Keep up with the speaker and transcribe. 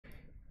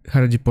How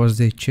to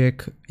deposit a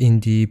check in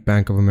the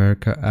Bank of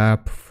America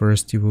app.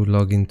 First, you will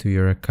log into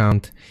your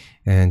account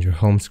and your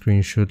home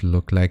screen should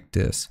look like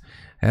this.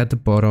 At the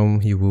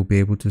bottom, you will be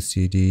able to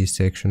see the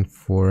section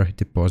for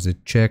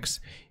deposit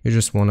checks. You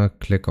just want to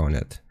click on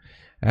it.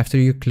 After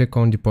you click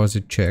on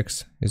deposit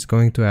checks, it's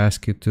going to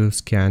ask you to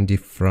scan the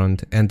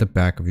front and the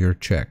back of your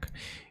check.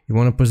 You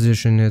want to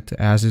position it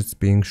as it's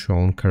being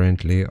shown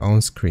currently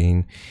on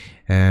screen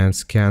and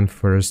scan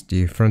first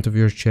the front of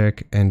your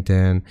check and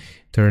then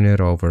turn it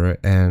over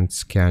and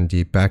scan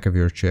the back of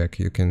your check.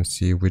 You can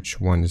see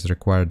which one is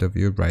required of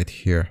you right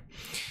here.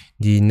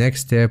 The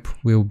next step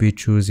will be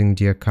choosing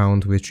the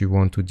account which you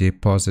want to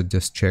deposit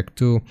this check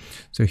to.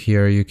 So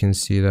here you can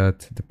see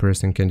that the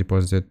person can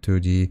deposit it to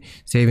the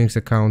savings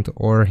account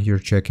or your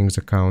checkings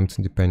account,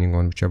 depending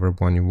on whichever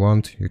one you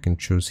want. You can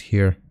choose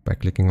here by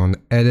clicking on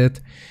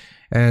edit.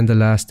 And the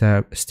last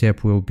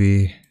step will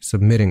be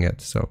submitting it.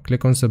 So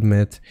click on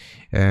submit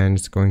and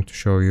it's going to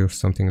show you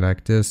something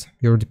like this.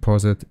 Your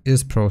deposit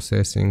is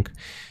processing.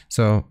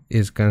 So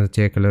it's going to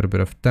take a little bit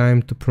of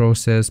time to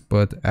process,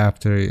 but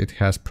after it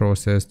has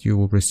processed, you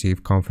will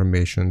receive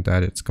confirmation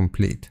that it's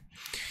complete.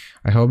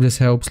 I hope this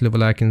helps. Leave a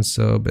like and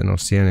sub, and I'll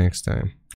see you next time.